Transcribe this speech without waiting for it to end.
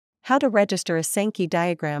How to register a Sankey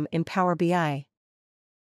diagram in Power BI.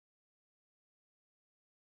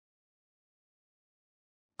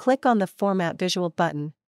 Click on the Format Visual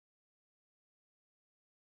button.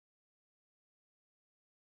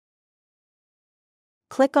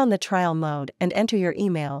 Click on the trial mode and enter your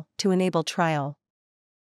email to enable trial.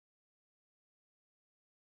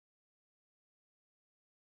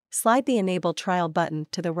 Slide the Enable Trial button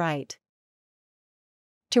to the right.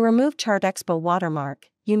 To remove ChartExpo watermark,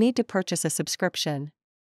 you need to purchase a subscription.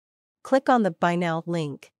 Click on the Buy Now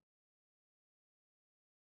link.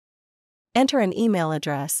 Enter an email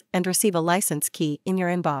address and receive a license key in your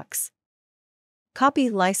inbox. Copy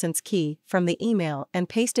license key from the email and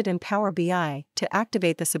paste it in Power BI to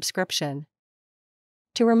activate the subscription.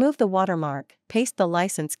 To remove the watermark, paste the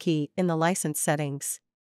license key in the license settings.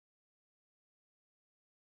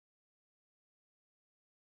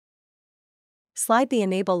 Slide the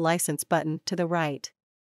Enable License button to the right.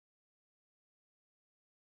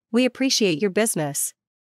 We appreciate your business.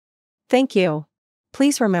 Thank you.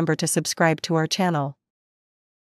 Please remember to subscribe to our channel.